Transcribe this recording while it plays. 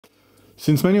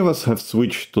Since many of us have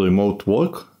switched to remote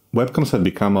work, webcams have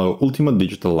become our ultimate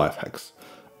digital life hacks.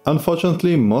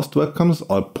 Unfortunately, most webcams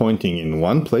are pointing in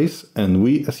one place and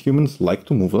we as humans like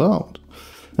to move around.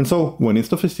 And so, when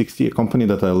Insta360, a company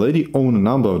that I already own a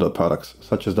number of their products,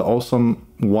 such as the awesome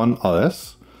One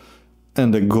RS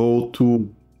and the Go2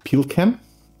 Pilcam,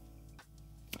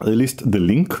 released the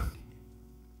Link,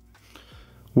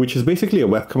 which is basically a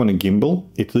webcam on a gimbal,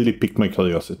 it really piqued my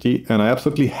curiosity and I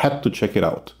absolutely had to check it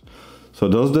out. So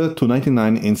does the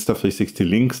 $299 Insta360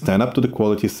 Link stand up to the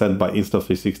quality set by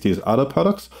Insta360's other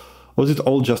products, or is it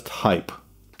all just hype?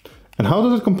 And how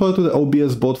does it compare to the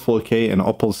OBSBot 4K and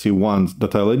Opal C1s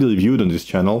that I already reviewed on this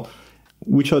channel,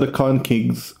 which are the current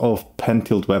kings of pen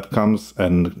tilt webcams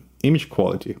and image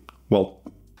quality? Well,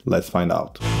 let's find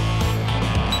out.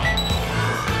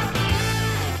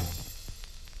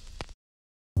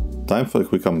 Time for a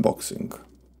quick unboxing.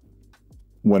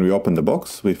 When we open the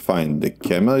box, we find the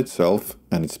camera itself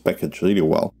and it's packaged really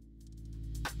well.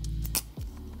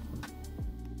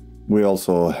 We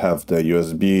also have the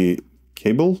USB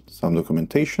cable, some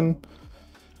documentation,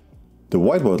 the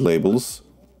whiteboard labels,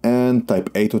 and Type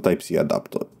A to Type C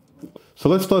adapter. So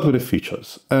let's start with the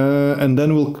features, and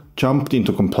then we'll jump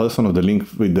into comparison of the Link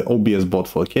with the OBSBot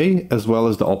 4K, as well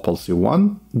as the Opal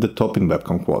C1, the top in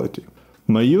webcam quality.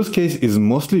 My use case is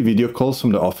mostly video calls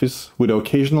from the office, with the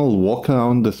occasional walk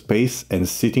around the space and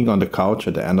sitting on the couch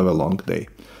at the end of a long day.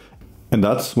 And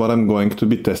that's what I'm going to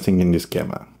be testing in this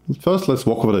camera. First, let's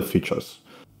walk over the features.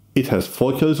 It has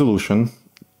 4K resolution,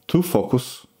 2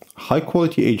 focus, high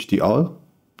quality HDR,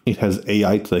 it has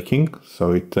AI tracking,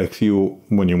 so it tracks you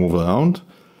when you move around,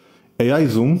 AI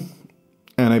zoom,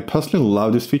 and I personally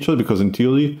love this feature because in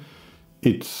theory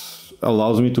it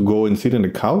allows me to go and sit on the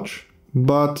couch,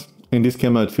 but in this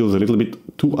camera it feels a little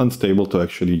bit too unstable to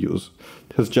actually use.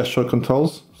 It has gesture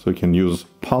controls, so you can use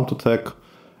palm to track,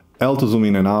 L to zoom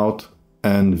in and out,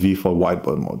 and V for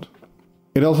whiteboard mode.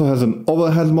 It also has an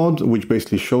overhead mode, which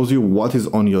basically shows you what is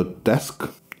on your desk.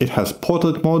 It has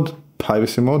portrait mode,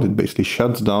 privacy mode, it basically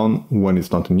shuts down when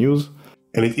it's not in use.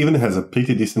 And it even has a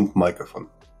pretty decent microphone.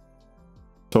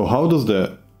 So how does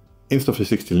the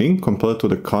Insta360 Link compare to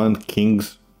the current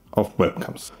kings of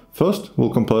webcams? First, we'll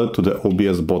compare it to the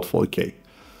OBSBot 4K,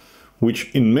 which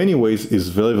in many ways is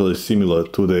very similar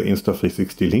to the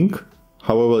Insta360 Link.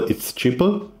 However, it's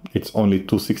cheaper, it's only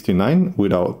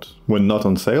 $269 when not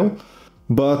on sale.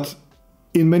 But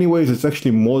in many ways, it's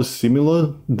actually more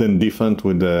similar than different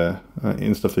with the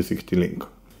Insta360 Link.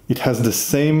 It has the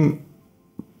same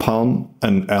palm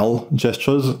and L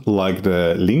gestures like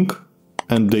the Link,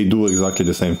 and they do exactly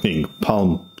the same thing.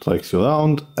 Palm tracks you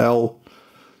around, L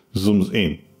zooms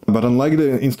in. But unlike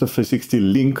the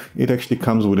Insta360 Link, it actually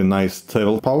comes with a nice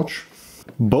travel pouch.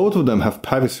 Both of them have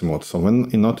privacy mode, so when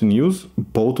not in use,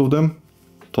 both of them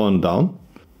turn down.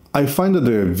 I find that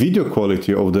the video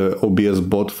quality of the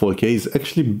OBSBot 4K is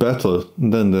actually better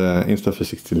than the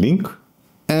Insta360 Link,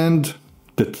 and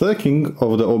the tracking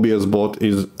of the OBSBot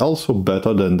is also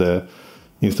better than the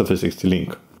Insta360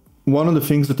 Link. One of the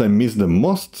things that I miss the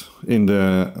most in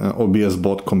the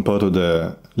OBSBot compared to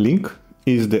the Link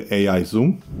is the AI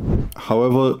zoom.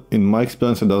 However, in my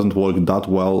experience, it doesn't work that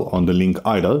well on the Link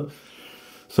either,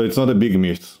 so it's not a big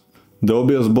miss. The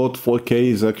OBSBot 4K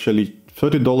is actually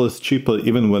 $30 cheaper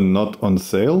even when not on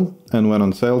sale, and when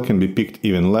on sale can be picked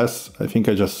even less. I think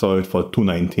I just saw it for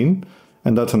 $219,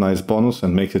 and that's a nice bonus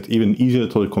and makes it even easier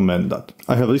to recommend that.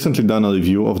 I have recently done a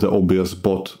review of the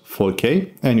OBSBot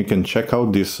 4K, and you can check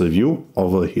out this review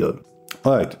over here.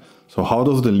 Alright, so how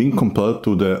does the Link compare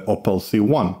to the Opal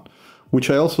C1, which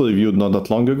I also reviewed not that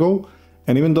long ago,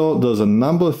 and even though there's a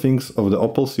number of things of the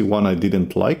Opal C1 I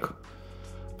didn't like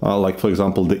for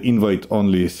example the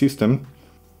invite-only system,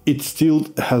 it still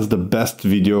has the best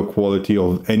video quality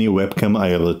of any webcam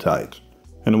I ever tried.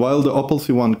 And while the Opal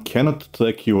C1 cannot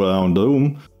track you around the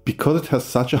room, because it has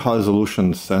such a high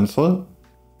resolution sensor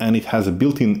and it has a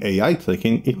built-in AI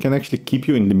tracking, it can actually keep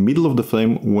you in the middle of the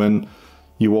frame when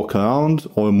you walk around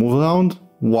or move around,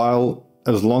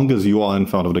 as long as you are in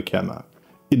front of the camera.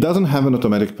 It doesn't have an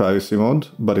automatic privacy mode,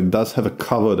 but it does have a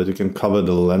cover that you can cover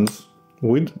the lens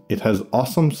with. It has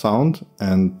awesome sound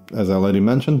and, as I already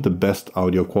mentioned, the best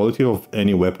audio quality of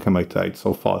any webcam I tried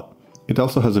so far. It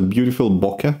also has a beautiful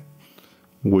bokeh,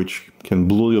 which can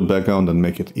blur your background and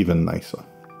make it even nicer.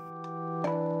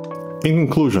 In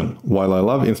conclusion, while I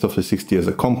love Insta360 as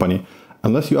a company,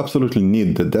 unless you absolutely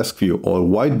need the desk view or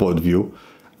whiteboard view,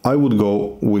 I would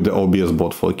go with the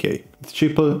OBSBot 4K. It's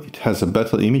cheaper, it has a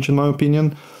better image in my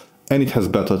opinion, and it has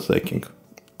better tracking.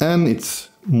 And it's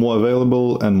more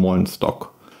available and more in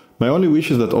stock. My only wish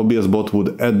is that OBSBot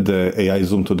would add the AI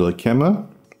zoom to the camera,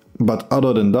 but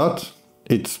other than that,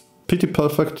 It's pretty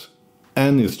perfect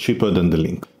and is cheaper than the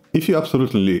Link. If you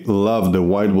absolutely love the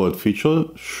whiteboard feature,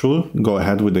 sure, go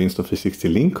ahead with the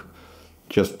Insta360 Link.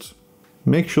 Just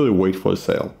make sure you wait for a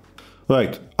sale.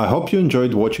 Right, I hope you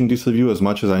enjoyed watching this review as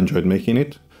much as I enjoyed making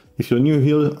it. If you're new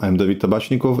here, I'm David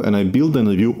Tabachnikov and I build and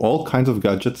review all kinds of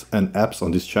gadgets and apps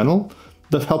on this channel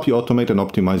that help you automate and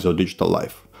optimize your digital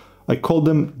life. I call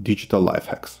them digital life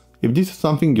hacks. If this is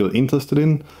something you're interested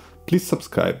in, please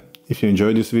subscribe. If you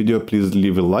enjoyed this video, please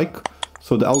leave a like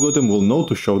so the algorithm will know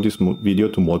to show this video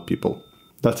to more people.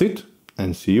 That's it,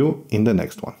 and see you in the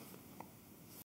next one.